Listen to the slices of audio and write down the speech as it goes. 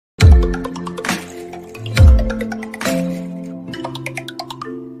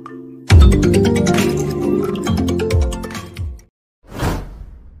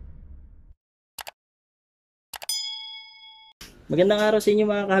Magandang araw sa inyo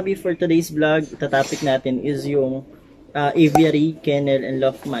mga kahabi. For today's vlog, topic natin is yung Aviary Kennel and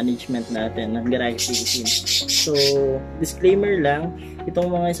Loft Management natin ng Garahe Philippines. So, disclaimer lang,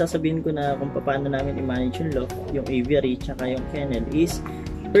 itong mga sasabihin ko na kung paano namin i-manage yung loft, yung aviary, tsaka yung kennel is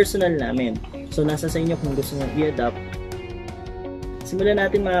personal namin. So, nasa sa inyo kung gusto nyo i-adapt. Simulan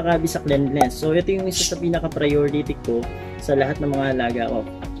natin mga kahabi sa cleanliness. So, ito yung isa sa pinaka-priority ko sa lahat ng mga alaga ko.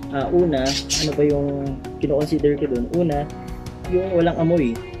 Una, ano ba yung kino-consider ko dun? Una, yung walang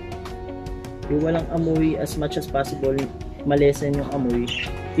amoy. Yung walang amoy, as much as possible, malesen yung amoy.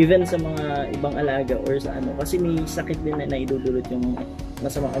 Even sa mga ibang alaga or sa ano. Kasi may sakit din na idudulot yung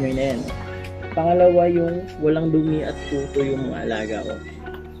masamang amoy na yan. Pangalawa, yung walang dumi at tuto yung mga alaga ko.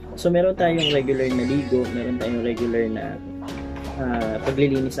 So, meron tayong regular na ligo. Meron tayong regular na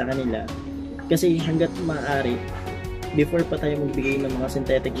paglilinis sa kanila. Kasi hanggat maaari, before pa tayo magbigay ng mga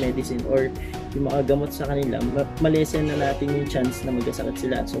synthetic medicine or yung mga gamot sa kanila, malesen na natin yung chance na magkasakit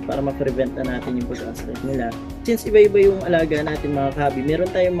sila. So, para ma-prevent na natin yung pagkakasakit nila. Since iba-iba yung alaga natin mga kahabi,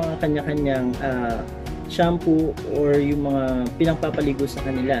 meron tayong mga kanya-kanyang shampoo or yung mga pinangpapaligo sa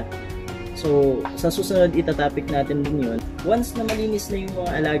kanila. So, sa susunod itatopic natin din yun. Once na malinis na yung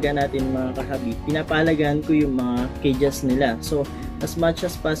mga alaga natin mga kahabi, pinapahalagaan ko yung mga cages nila. So, as much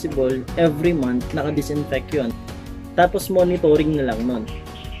as possible, every month, naka-disinfect yun. Tapos, monitoring na lang nun.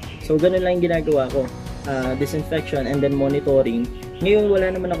 So, ganun lang yung ginagawa ko. Disinfection and then monitoring. Ngayon,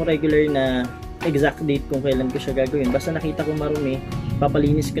 wala naman ako regular na exact date kung kailan ko siya gagawin. Basta nakita ko marumi,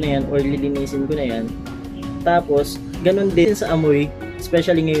 papalinis ko na yan or lilinisin ko na yan. Tapos, ganun din sa amoy.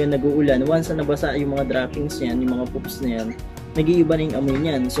 Especially ngayon nag-uulan, once na nabasa yung mga droppings niyan, yung mga poops na yan, nag-iiba na yung amoy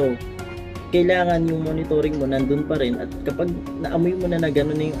niyan. So, kailangan yung monitoring mo nandun pa rin, at kapag naamoy mo na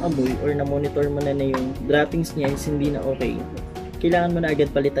gano'n na yung amoy or na-monitor mo na yung droppings niya is hindi na okay, kailangan mo na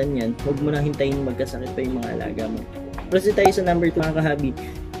agad palitan yan. Huwag mo na hintayin magkasakit pa yung mga alaga mo. Proceed tayo sa number 2 mga kahabi,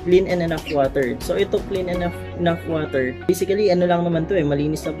 clean and enough water. So, ito clean and enough water, basically ano lang naman to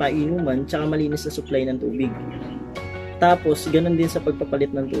malinis na painuman, tsaka malinis na supply ng tubig. Tapos, ganun din sa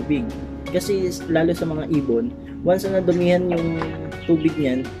pagpapalit ng tubig. Kasi, lalo sa mga ibon, once na dumihan yung tubig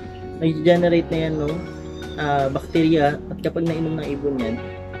niyan, nag-generate na yan ng bacteria, at kapag nainom ng ibon yan,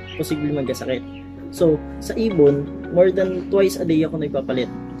 posible magkasakit. So, sa ibon, more than twice a day ako nagpapalit.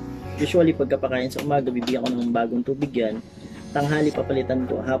 Usually, pagkapakain sa umaga, bibigyan ko ng bagong tubig yan. Tanghali papalitan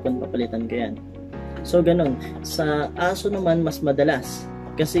ko, hapon papalitan ko yan. So, ganun. Sa aso naman, mas madalas.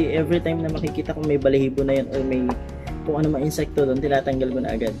 Kasi every time na makikita ko may balahibo na yan or may kung ano mga insekto doon, tinatanggal ko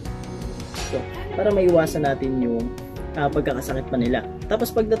na agad. So, para maiwasan natin yung pagkakasakit pa nila.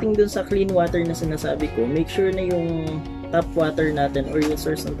 Tapos pagdating dun sa clean water na sinasabi ko, make sure na yung tap water natin or yung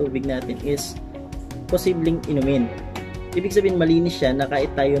source ng tubig natin is posibleng inumin. Ibig sabihin malinis siya na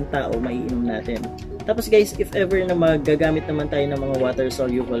kahit tayong tao maiinom natin. Tapos guys, if ever na magagamit naman tayo ng mga water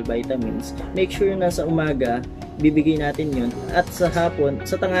soluble vitamins, make sure na sa umaga bibigay natin yun, at sa hapon,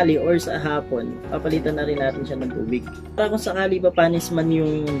 sa tanghali or sa hapon, papalitan na rin natin siya ng tubig. Para kung sakali papanis man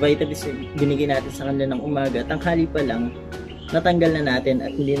yung vitamins binigay natin sa kanila ng umaga, tanghali pa lang natanggal na natin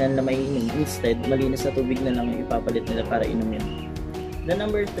at hindi na nila maiinom. Instead, malinis na tubig na lang yung ipapalit nila para inumin. The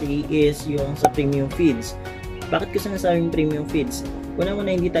number 3 is yung sa premium feeds. Bakit ko sinasabing premium feeds? Una-una,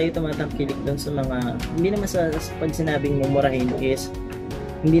 hindi tayo tumatangkilik doon sa mga, hindi naman sa pag sinabing mumurahin is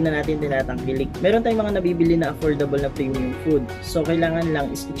hindi na natin tinatangkilik. Meron tayong mga nabibili na affordable na premium food. So, kailangan lang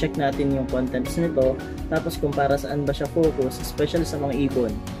is i-check natin yung contents nito, tapos kung para saan ba siya focus, especially sa mga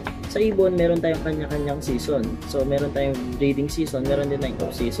ibon. Sa ibon, meron tayong kanya-kanyang season. So, meron tayong breeding season, meron din tayong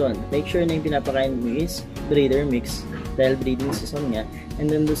off-season. Make sure na yung pinapakain mo is breeder mix, dahil breeding season nga. And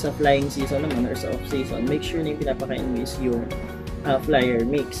then doon sa flying season naman or sa off-season, make sure na yung pinapakain mo is yung flyer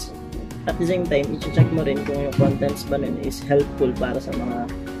mix. At the same time, i-check mo rin kung yung contents ba nun is helpful para sa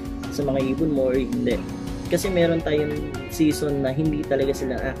mga ibon mo or hindi. Kasi meron tayong season na hindi talaga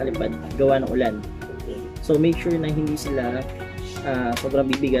sila nakakalipad gawa ng ulan. So make sure na hindi sila sobrang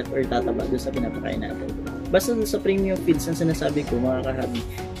bibigat or tataba doon sa pinapakain natin. Basta sa premium feeds na sinasabi ko mga kahabi,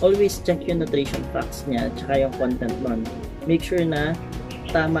 always check yung nutrition facts niya at saka yung content nun. Make sure na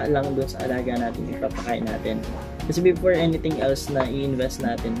tama lang doon sa alaga natin yung papakain natin. Kasi before anything else na i-invest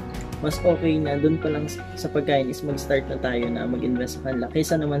natin, mas okay na dun pa lang sa pagkain is mag-start na tayo na mag-invest sa kanila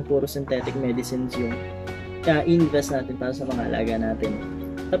kaysa naman puro synthetic medicines yung i-invest natin para sa mga alaga natin.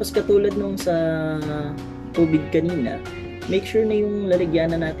 Tapos katulad nung sa tubig kanina, make sure na yung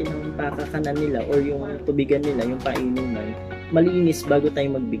lalagyanan natin ng pakakanan nila or yung tubigan nila, yung painuman, malinis bago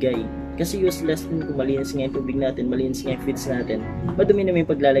tayo magbigay. Kasi useless din kung malinis nga yung tubig natin, malinis nga yung feeds natin, madumi naman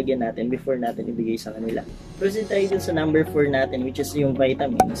yung paglalagyan natin before natin ibigay sa kanila. Proceed tayo dun sa number 4 natin, which is yung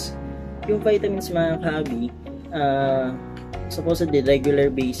vitamins. Yung vitamins mga kahabi, supposedly regular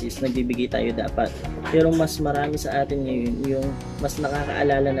basis nagbibigay tayo dapat. Pero mas marami sa atin ngayon yung mas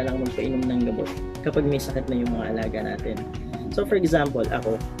nakakaalala na lang magpainom ng gamot kapag may sakit na yung mga alaga natin. So for example,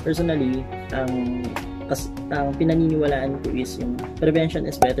 ako personally, ang pinaniniwalaan ko is yung prevention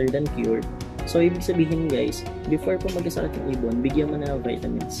is better than cure. So ibig sabihin guys, before po magkasakit yung ibon, bigyan mo na ng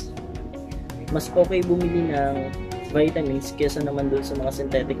vitamins. Mas okay bumili ng vitamins kesa naman doon sa mga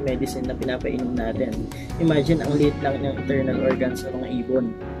synthetic medicine na pinapainom natin. Imagine, ang liit lang ng internal organs ng mga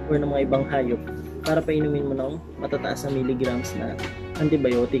ibon or ng mga ibang hayop para painumin mo ng matataas na milligrams na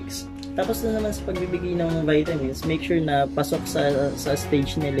antibiotics. Tapos na naman sa pagbibigay ng vitamins, make sure na pasok sa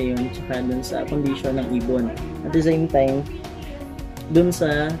stage nila yun tsaka dun sa condition ng ibon. At the same time, dun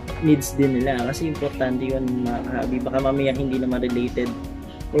sa needs din nila kasi importante yun mga kahabi. Baka mamaya hindi naman related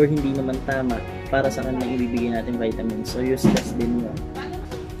or hindi naman tama para sa kanilang ibibigay natin vitamins. So, useless din yun.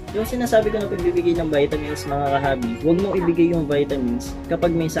 Yung sinasabi ko na pagbibigay ng vitamins mga kahabi, huwag mo ibigay yung vitamins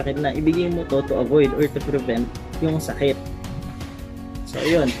kapag may sakit na. Ibigay mo to avoid or to prevent yung sakit. So,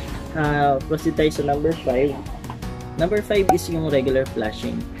 yun. Proceed tayo sa number 5. Number 5 is yung regular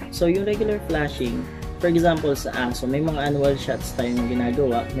flushing. So, yung regular flushing, for example, sa aso, may mga annual shots tayong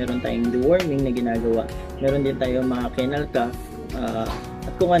ginagawa. Meron tayong deworming na ginagawa. Meron din tayong mga kennel cough,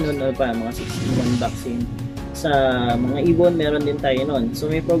 at kung ano pa, mga 6-in-1 vaccine. Sa mga ibon, meron din tayo nun. So,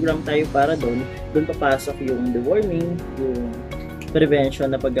 may program tayo para doon. Doon papasok yung deworming, yung prevention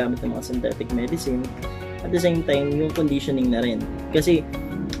na paggamit ng mga synthetic medicine. At the same time, yung conditioning na rin. Kasi,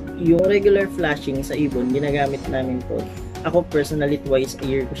 yung regular flushing sa ibon, ginagamit namin po. Ako personally, twice a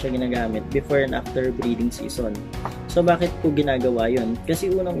year ko siya ginagamit before and after breeding season. So, bakit ko ginagawa yun?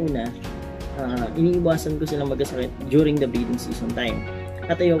 Kasi unang-una, iniiwasan ko silang magkasakit during the breeding season time.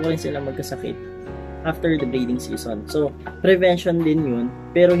 At ayoko rin silang magkasakit after the breeding season. So, prevention din yun,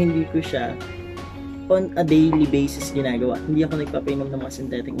 pero hindi ko siya on a daily basis ginagawa. Hindi ako nagpapainom ng mga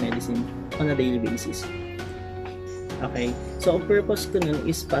synthetic medicine on a daily basis. Okay? So, ang purpose ko nun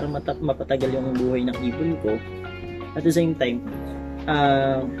is para mapatagal yung buhay ng ibon ko. At the same time,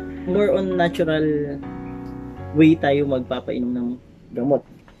 more on natural way tayo magpapainom ng gamot.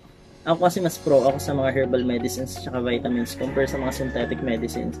 Ako kasi mas pro ako sa mga herbal medicines at vitamins compare sa mga synthetic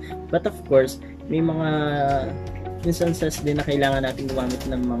medicines. But of course, may mga instances din na kailangan natin gumamit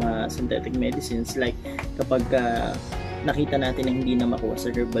ng mga synthetic medicines, like kapag nakita natin na hindi na makuha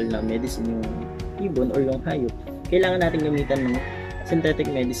sa herbal na medicine yung ibon or yung hayop, kailangan natin gamitan ng synthetic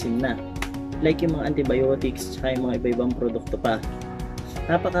medicine na, like yung mga antibiotics at yung mga iba-ibang produkto pa.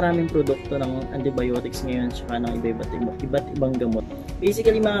 Napakaraming produkto ng antibiotics ngayon tsaka ng iba't ibang gamot.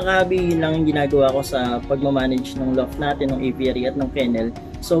 Basically mga kahabi, yun lang yung ginagawa ko sa pagmamanage ng loft natin, ng aviary at ng kennel.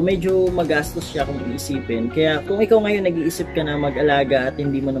 So medyo magastos siya kung iisipin. Kaya kung ikaw ngayon nag-iisip ka na mag-alaga at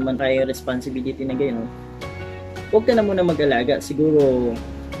hindi mo naman kaya yung responsibility na gano'n, huwag ka na muna mag-alaga. Siguro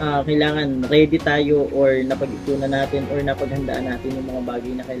kailangan ready tayo or napag-ipunan natin or napaghandaan natin yung mga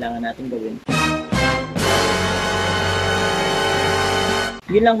bagay na kailangan natin gawin.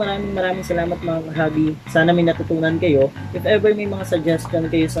 Yun lang, maraming salamat mga kahabi. Sana may natutunan kayo. If ever may mga suggestion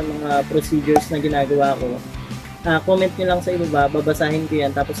kayo sa mga procedures na ginagawa ko, comment nyo lang sa ibaba, babasahin ko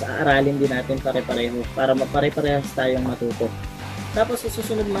yan, tapos aaralin din natin pare-pareho para mapare-parehas tayong matuto. Tapos sa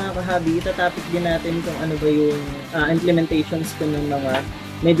susunod mga kahabi, itatopic din natin kung ano ba yung implementations ko ng mga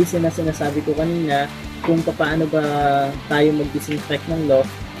medicine na sinasabi ko kanina, kung paano ba tayo mag-disinfect ng loft,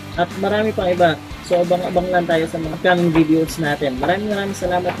 at marami pang iba. So, abang-abang lang tayo sa mga coming videos natin. Maraming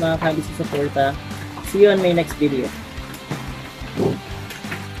salamat mga kahabi sa suporta. See you on my next video.